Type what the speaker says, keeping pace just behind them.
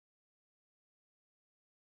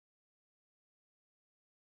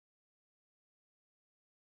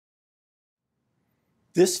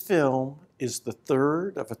This film is the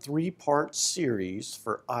third of a three-part series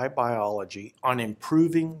for iBiology on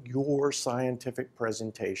improving your scientific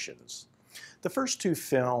presentations. The first two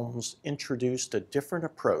films introduced a different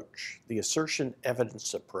approach, the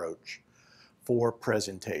assertion-evidence approach for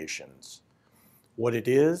presentations. What it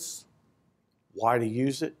is, why to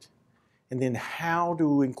use it, and then how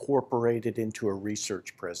to incorporate it into a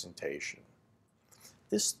research presentation.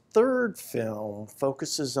 This third film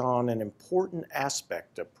focuses on an important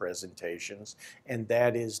aspect of presentations, and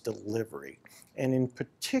that is delivery. And in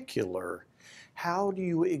particular, how do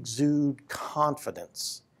you exude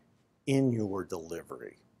confidence in your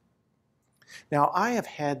delivery? Now, I have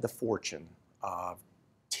had the fortune of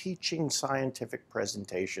teaching scientific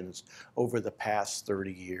presentations over the past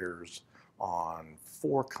 30 years on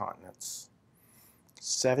 4 continents,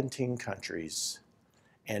 17 countries,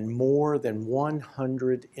 and more than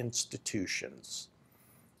 100 institutions,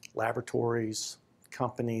 laboratories,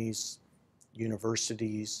 companies,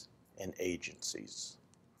 universities, and agencies.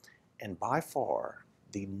 And by far,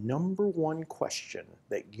 the number one question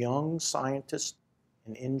that young scientists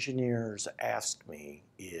and engineers ask me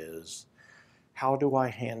is, how do I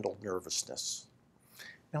handle nervousness?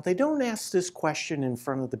 Now, they don't ask this question in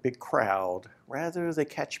front of the big crowd. Rather, they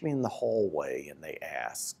catch me in the hallway and they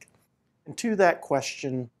ask. And to that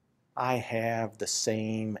question, I have the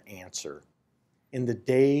same answer. In the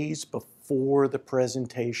days before the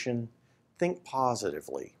presentation, think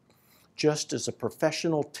positively. Just as a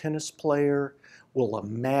professional tennis player will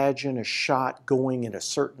imagine a shot going in a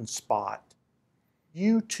certain spot,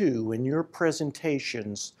 you too, in your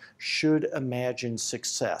presentations, should imagine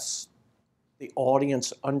success. The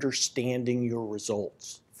audience understanding your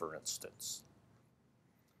results, for instance.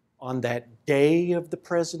 On that day of the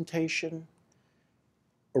presentation,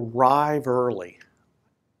 arrive early.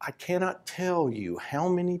 I cannot tell you how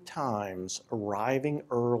many times arriving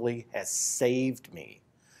early has saved me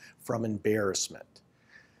from embarrassment.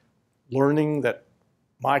 Learning that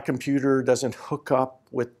my computer doesn't hook up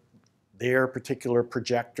with their particular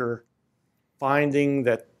projector, finding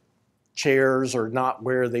that chairs are not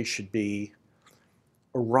where they should be.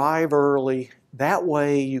 Arrive early. That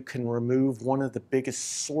way you can remove one of the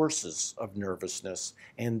biggest sources of nervousness,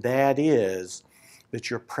 and that is that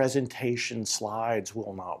your presentation slides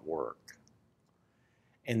will not work.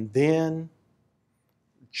 And then,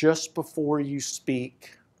 just before you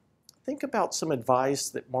speak, think about some advice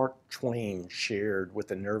that Mark Twain shared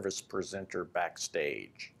with a nervous presenter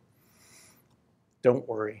backstage. Don't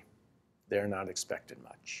worry, they're not expecting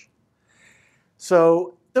much.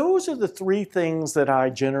 So those are the 3 things that I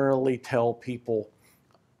generally tell people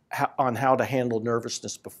on how to handle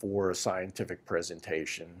nervousness before a scientific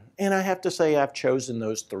presentation. And I have to say I've chosen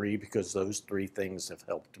those 3 because those 3 things have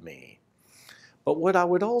helped me. But what I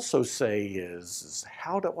would also say is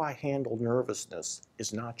how do I handle nervousness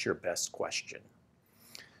is not your best question.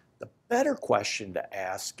 The better question to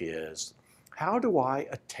ask is, how do I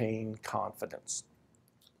attain confidence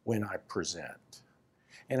when I present?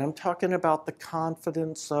 And I'm talking about the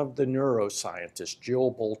confidence of the neuroscientist,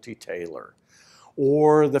 Jill Bolte Taylor,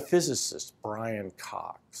 or the physicist, Brian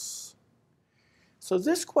Cox. So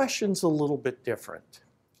this question's a little bit different.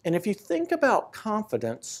 And if you think about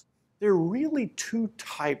confidence, there are really 2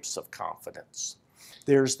 types of confidence.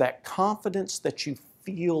 There's that confidence that you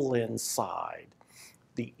feel inside,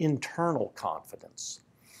 the internal confidence.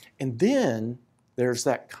 And then there's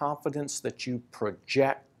that confidence that you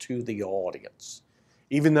project to the audience.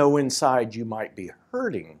 Even though inside you might be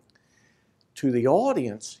hurting, to the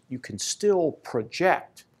audience, you can still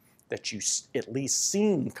project that you at least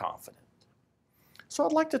seem confident. So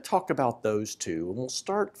I'd like to talk about those 2, and we'll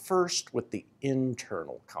start first with the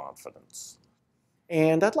internal confidence.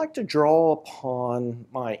 And I'd like to draw upon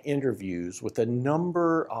my interviews with a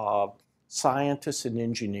number of scientists and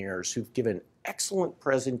engineers who've given excellent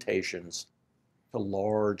presentations to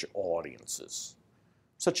large audiences,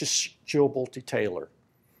 such as Jill Bolte Taylor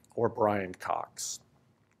or Brian Cox.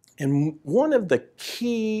 And one of the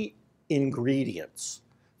key ingredients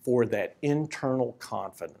for that internal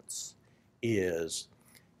confidence is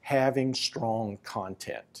having strong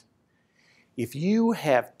content. If you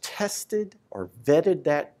have tested or vetted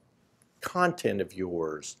that content of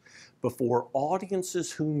yours before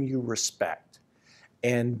audiences whom you respect,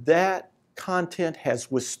 and that content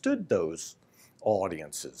has withstood those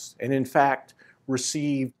audiences, and in fact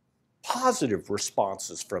received positive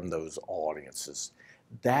responses from those audiences,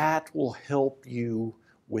 that will help you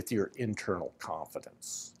with your internal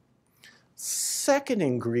confidence. Second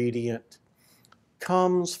ingredient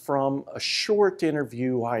comes from a short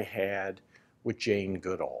interview I had with Jane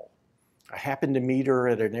Goodall. I happened to meet her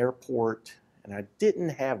at an airport and I didn't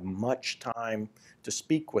have much time to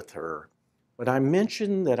speak with her, but I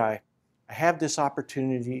mentioned that I have this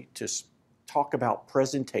opportunity to talk about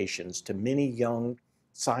presentations to many young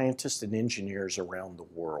scientists and engineers around the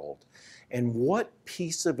world, and what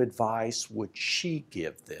piece of advice would she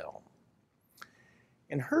give them?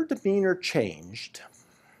 And her demeanor changed.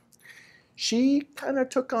 She kind of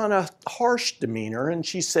took on a harsh demeanor, and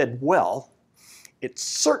she said, well, it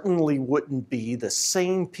certainly wouldn't be the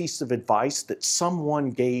same piece of advice that someone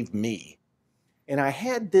gave me. And I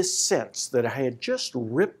had this sense that I had just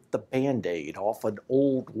ripped the Band-Aid off an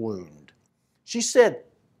old wound. She said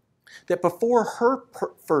that before her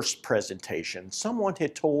first presentation, someone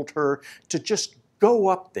had told her to just go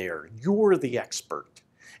up there, you're the expert.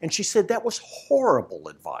 And she said that was horrible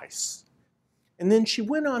advice. And then she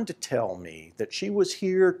went on to tell me that she was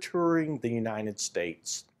here touring the United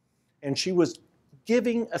States, and she was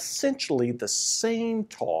giving essentially the same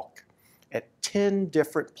talk at 10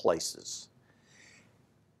 different places.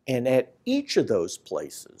 And at each of those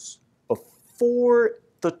places, before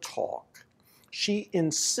the talk, she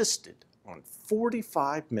insisted on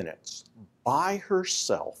 45 minutes by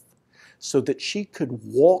herself so that she could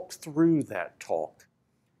walk through that talk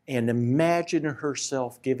and imagine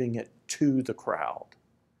herself giving it to the crowd.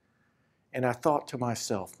 And I thought to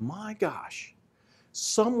myself, my gosh,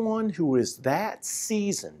 someone who is that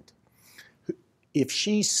seasoned, if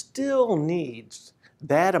she still needs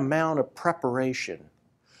that amount of preparation,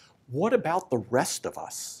 what about the rest of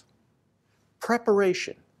us?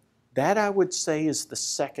 Preparation, that I would say is the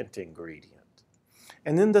second ingredient.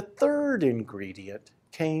 And then the third ingredient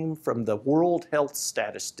came from the World Health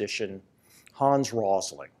statistician Hans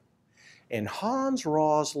Rosling. And Hans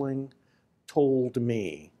Rosling told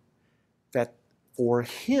me that for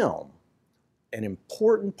him, an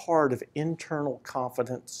important part of internal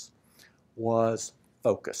confidence was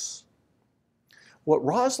focus. What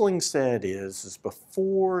Rosling said is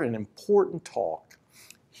before an important talk,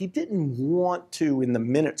 he didn't want to, in the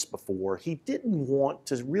minutes before, he didn't want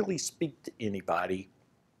to really speak to anybody.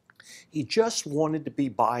 He just wanted to be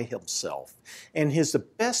by himself. And his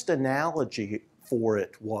best analogy for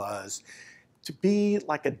it was to be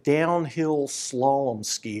like a downhill slalom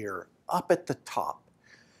skier up at the top,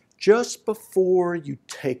 just before you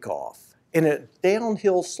take off. And a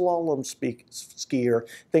downhill slalom skier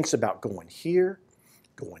thinks about going here,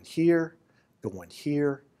 going here, going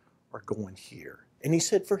here, or going here. And he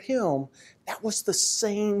said for him, that was the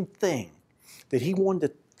same thing, that he wanted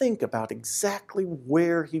to think about exactly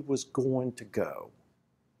where he was going to go.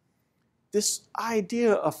 This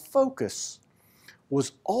idea of focus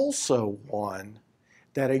was also one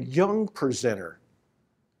that a young presenter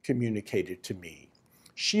communicated to me,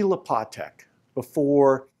 Sheila Patek,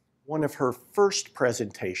 before one of her first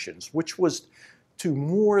presentations, which was to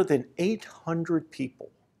more than 800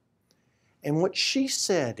 people. And what she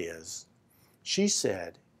said is, she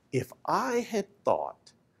said, if I had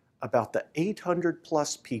thought about the 800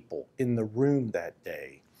 plus people in the room that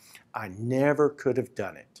day, I never could have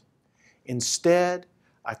done it. Instead,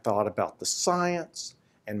 I thought about the science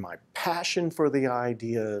and my passion for the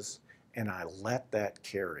ideas, and I let that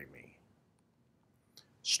carry me.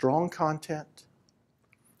 Strong content,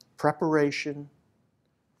 preparation,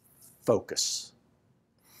 focus.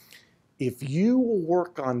 If you will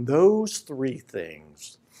work on those three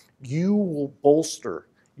things, you will bolster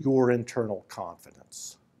your internal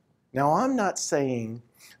confidence. Now, I'm not saying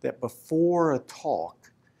that before a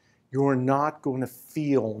talk, you're not going to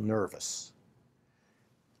feel nervous.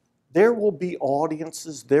 There will be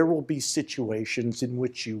audiences, there will be situations in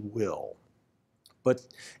which you will.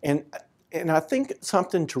 And I think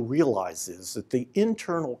something to realize is that the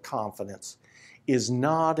internal confidence is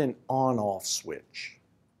not an on-off switch.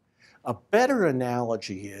 A better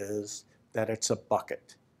analogy is that it's a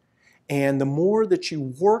bucket. And the more that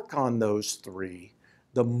you work on those three,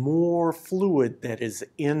 the more fluid that is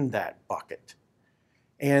in that bucket.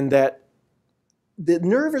 And that the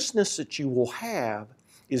nervousness that you will have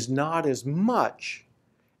is not as much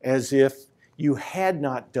as if you had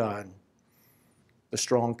not done the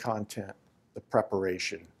strong content, the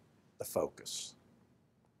preparation, the focus.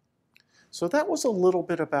 So that was a little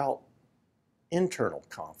bit about internal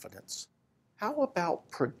confidence. How about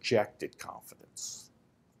projected confidence?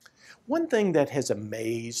 One thing that has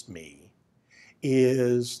amazed me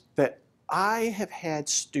is that I have had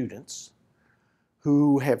students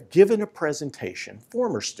who have given a presentation,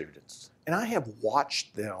 former students, and I have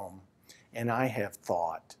watched them and I have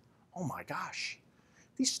thought, oh my gosh,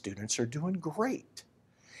 these students are doing great.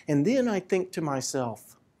 And then I think to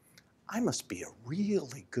myself, I must be a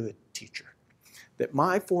really good teacher, that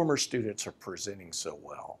my former students are presenting so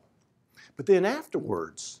well. But then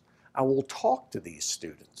afterwards, I will talk to these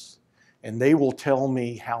students, and they will tell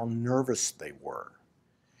me how nervous they were.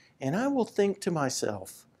 And I will think to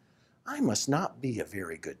myself, I must not be a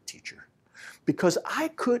very good teacher, because I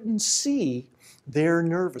couldn't see their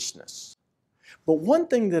nervousness. But one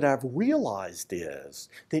thing that I've realized is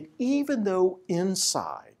that even though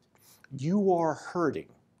inside you are hurting,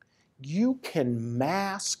 you can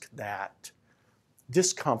mask that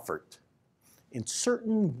discomfort in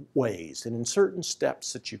certain ways and in certain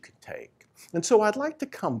steps that you can take. And so I'd like to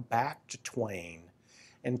come back to Twain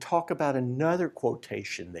and talk about another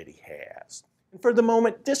quotation that he has. And for the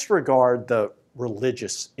moment, disregard the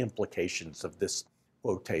religious implications of this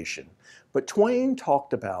quotation. But Twain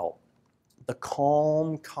talked about the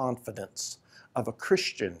calm confidence of a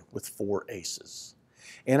Christian with 4 aces.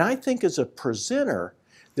 And I think as a presenter,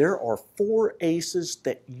 there are 4 aces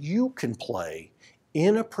that you can play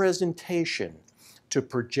in a presentation to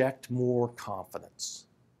project more confidence.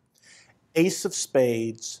 Ace of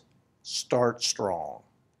spades, start strong.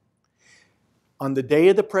 On the day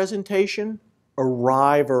of the presentation,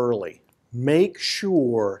 arrive early. Make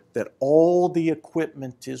sure that all the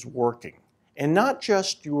equipment is working. And not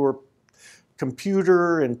just your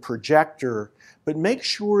computer and projector, but make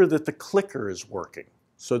sure that the clicker is working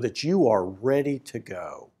so that you are ready to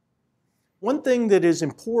go. One thing that is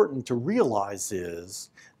important to realize is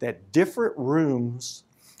that different rooms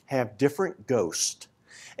have different ghosts.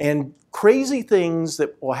 And crazy things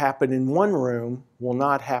that will happen in one room will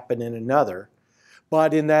not happen in another.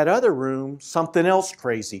 But in that other room, something else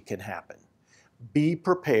crazy can happen. Be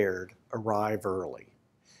prepared, arrive early.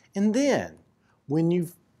 And then, when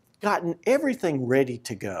you've gotten everything ready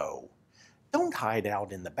to go, don't hide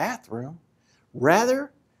out in the bathroom.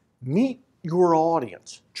 Rather, meet your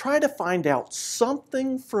audience. Try to find out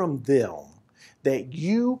something from them that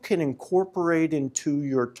you can incorporate into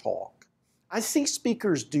your talk. I see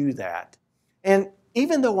speakers do that. And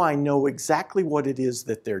even though I know exactly what it is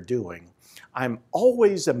that they're doing, I'm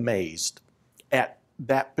always amazed at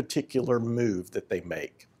that particular move that they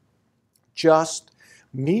make. Just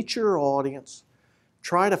meet your audience.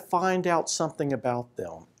 Try to find out something about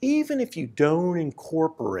them. Even if you don't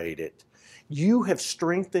incorporate it, you have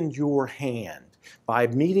strengthened your hand by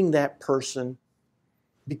meeting that person,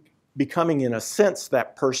 becoming in a sense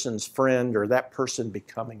that person's friend, or that person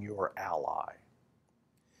becoming your ally.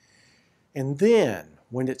 And then,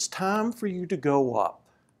 when it's time for you to go up,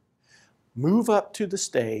 move up to the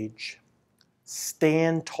stage,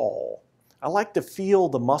 stand tall. I like to feel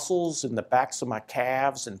the muscles in the backs of my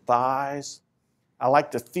calves and thighs. I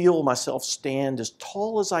like to feel myself stand as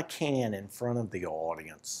tall as I can in front of the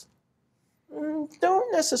audience.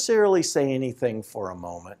 Don't necessarily say anything for a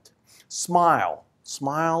moment. Smile.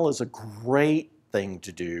 Smile is a great thing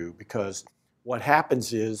to do, because what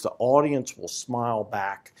happens is the audience will smile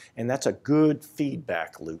back, and that's a good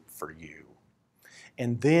feedback loop for you.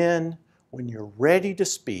 And then, when you're ready to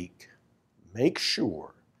speak, make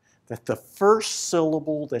sure that the first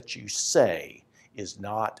syllable that you say is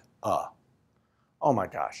not "a." Oh my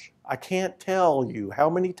gosh, I can't tell you how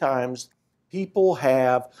many times people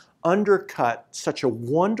have undercut such a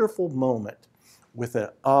wonderful moment with an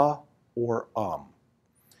or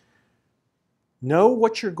Know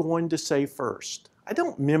what you're going to say first. I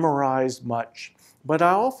don't memorize much, but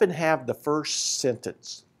I often have the first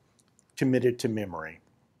sentence committed to memory.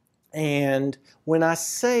 And when I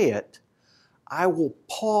say it, I will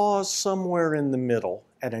pause somewhere in the middle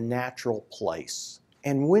at a natural place.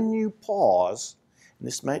 And when you pause, and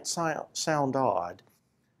this might sound odd,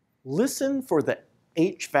 listen for the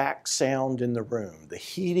HVAC sound in the room, the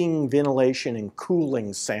heating, ventilation, and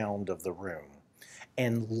cooling sound of the room.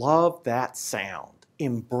 And love that sound.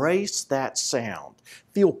 Embrace that sound.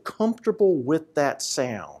 Feel comfortable with that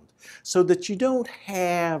sound so that you don't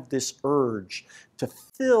have this urge to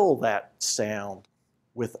fill that sound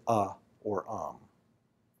with or.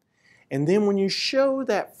 And then when you show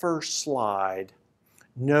that first slide,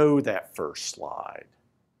 know that first slide.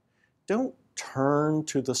 Don't turn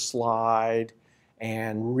to the slide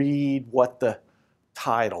and read what the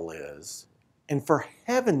title is. And for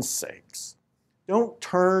heaven's sakes, don't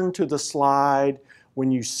turn to the slide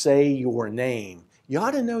when you say your name. You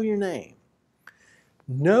ought to know your name.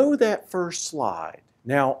 Know that first slide.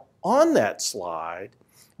 Now, on that slide,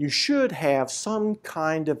 you should have some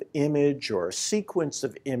kind of image or a sequence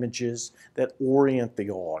of images that orient the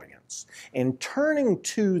audience. And turning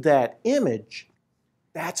to that image,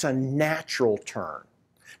 that's a natural turn,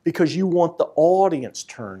 because you want the audience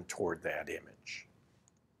turned toward that image.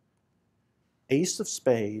 Ace of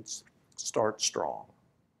spades, start strong.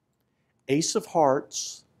 Ace of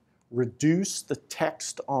hearts, reduce the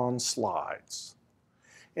text on slides.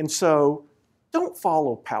 And so don't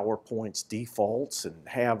follow PowerPoint's defaults and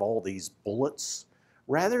have all these bullets.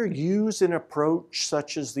 Rather, use an approach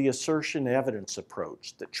such as the assertion-evidence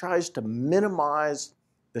approach that tries to minimize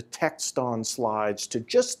the text on slides to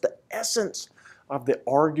just the essence of the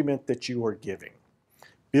argument that you are giving.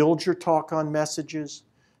 Build your talk on messages,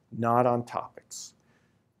 not on topics.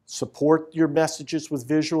 Support your messages with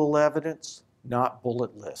visual evidence, not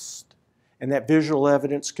bullet lists. And that visual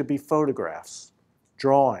evidence could be photographs,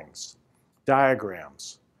 drawings,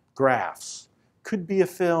 diagrams, graphs. Could be a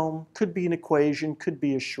film, could be an equation, could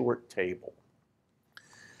be a short table.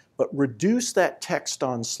 But reduce that text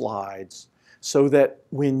on slides so that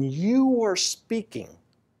when you are speaking,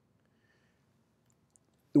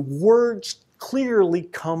 the words clearly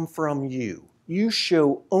come from you. You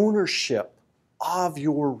show ownership of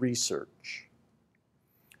your research.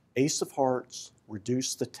 Ace of Hearts,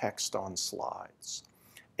 reduce the text on slides.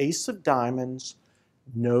 Ace of Diamonds,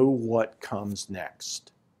 know what comes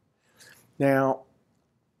next. Now,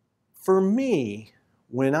 for me,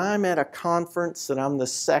 when I'm at a conference and I'm the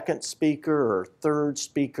second speaker or third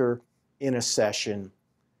speaker in a session,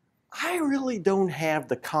 I really don't have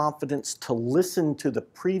the confidence to listen to the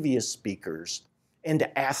previous speakers and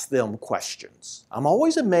to ask them questions. I'm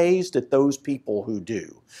always amazed at those people who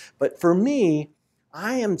do. But for me,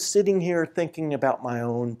 I am sitting here thinking about my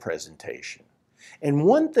own presentation. And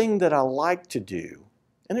one thing that I like to do,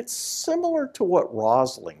 and it's similar to what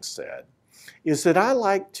Rosling said, is that I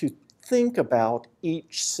like to think about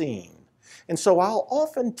each scene. And so I'll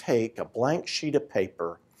often take a blank sheet of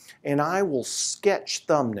paper and I will sketch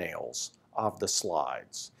thumbnails of the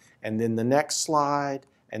slides. And then the next slide,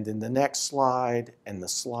 and then the next slide, and the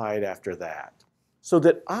slide after that. So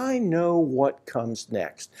that I know what comes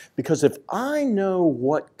next. Because if I know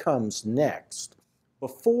what comes next,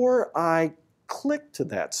 before I click to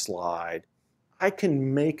that slide, I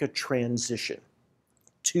can make a transition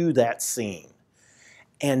to that scene.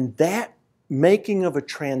 And that making of a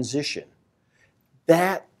transition,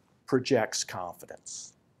 that projects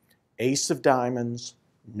confidence. Ace of Diamonds,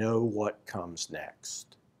 know what comes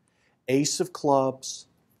next. Ace of Clubs,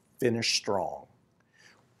 finish strong.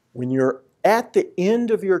 When you're at the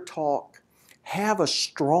end of your talk, have a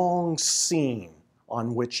strong scene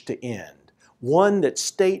on which to end. One that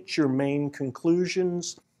states your main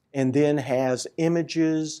conclusions and then has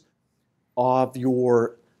images of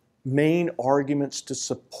your main arguments to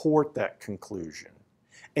support that conclusion.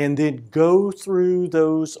 And then go through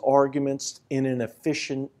those arguments in an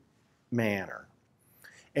efficient manner.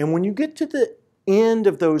 And when you get to the end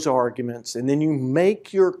of those arguments and then you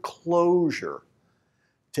make your closure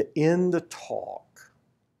to end the talk,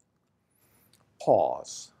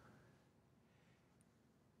 pause.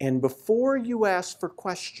 And before you ask for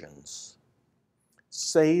questions,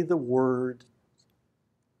 say the word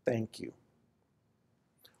thank you.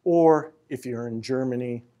 Or if you're in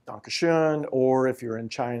Germany, Dankeschön, or if you're in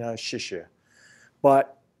China, 谢谢.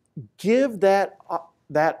 But give that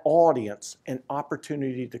audience an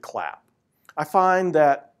opportunity to clap. I find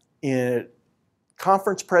that in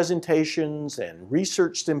conference presentations and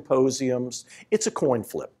research symposiums, it's a coin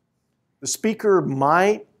flip. The speaker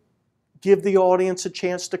might give the audience a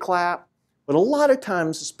chance to clap, but a lot of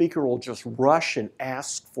times the speaker will just rush and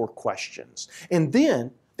ask for questions. And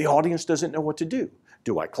then the audience doesn't know what to do.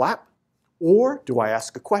 Do I clap? Or do I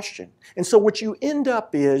ask a question? And so what you end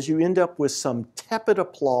up with some tepid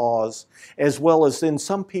applause, as well as then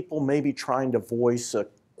some people maybe trying to voice a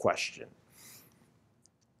question.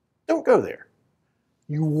 Don't go there.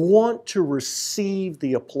 You want to receive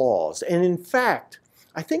the applause. And in fact,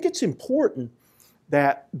 I think it's important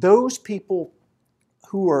that those people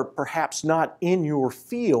who are perhaps not in your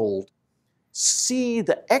field see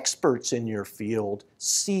the experts in your field,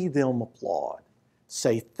 see them applaud.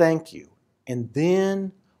 Say thank you. And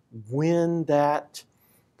then when that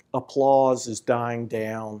applause is dying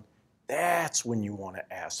down, that's when you want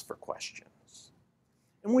to ask for questions.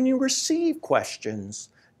 And when you receive questions,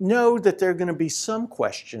 know that there are going to be some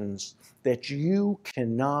questions that you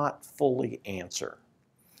cannot fully answer.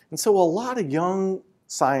 And so a lot of young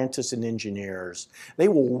scientists and engineers, they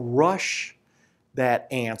will rush that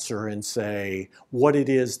answer and say what it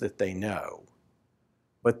is that they know.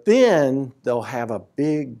 But then they'll have a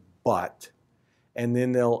big but, and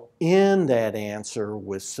then they'll end that answer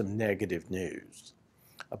with some negative news.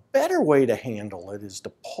 A better way to handle it is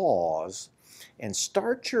to pause and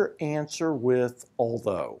start your answer with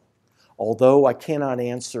although. Although I cannot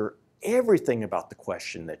answer everything about the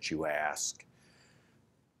question that you ask,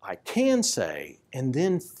 I can say, and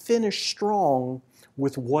then finish strong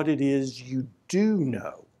with what it is you do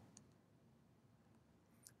know.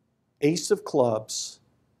 ace of clubs,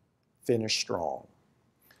 finish strong.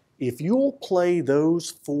 If you'll play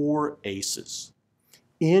those 4 aces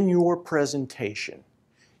in your presentation,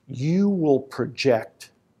 you will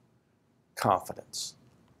project confidence.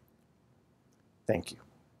 Thank you.